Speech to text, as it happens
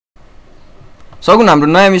सगुन हाम्रो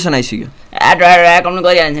नयाँ मिसन आइसक्यो। कम्नु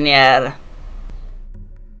गरिहाल्छ नि यार।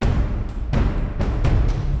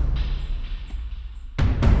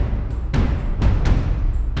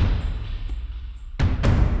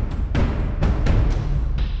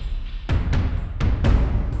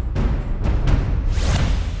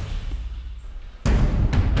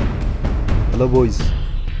 Hello boys,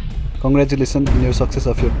 congratulations in your success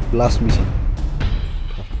of your last mission.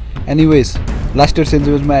 Anyways, last year St.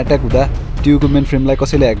 George मा अट्याक हुँदा ट्युको मेन फ्रेमलाई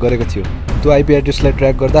कसैले ह्याक गरेको थियो। त्यो आइपी एड्रेसलाई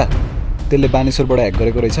ट्र्याक गर्दा त्यसले बानेश्वरबाट ह्याक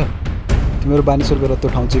गरेको रहेछ। तिमीहरू बानेश्वर गएर त्यो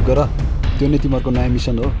ठाउँ चेक गर, त्यो नै तिमीहरूको नयाँ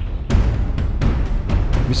मिसन हो।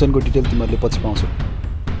 मिसनको डिटेल तिमीहरूले पछि पाउँछौ।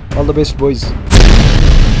 All the best boys.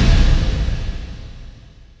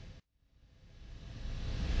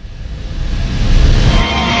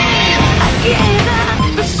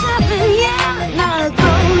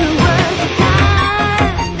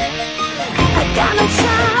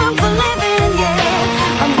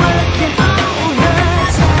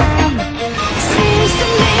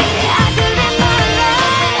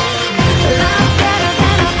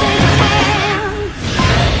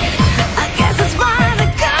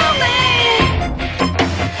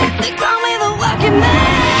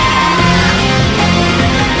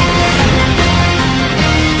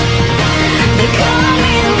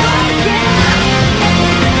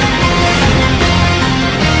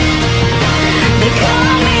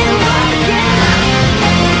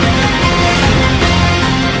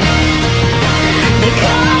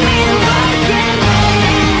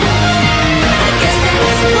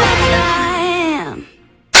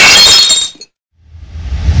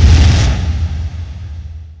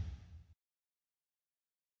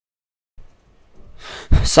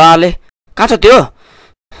 साले कहाँ छ त्यो?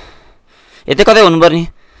 यतै कतै हुनुपर्ने,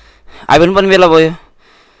 आइपुग्नु पर्ने बेला भयो।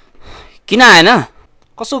 किन आएन?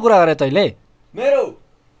 कसो कुरा गरे तैँले? मेरो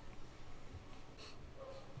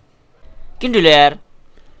किन ढिलो यार?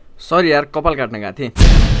 सरी यार, कपाल काट्न गएको थिएँ।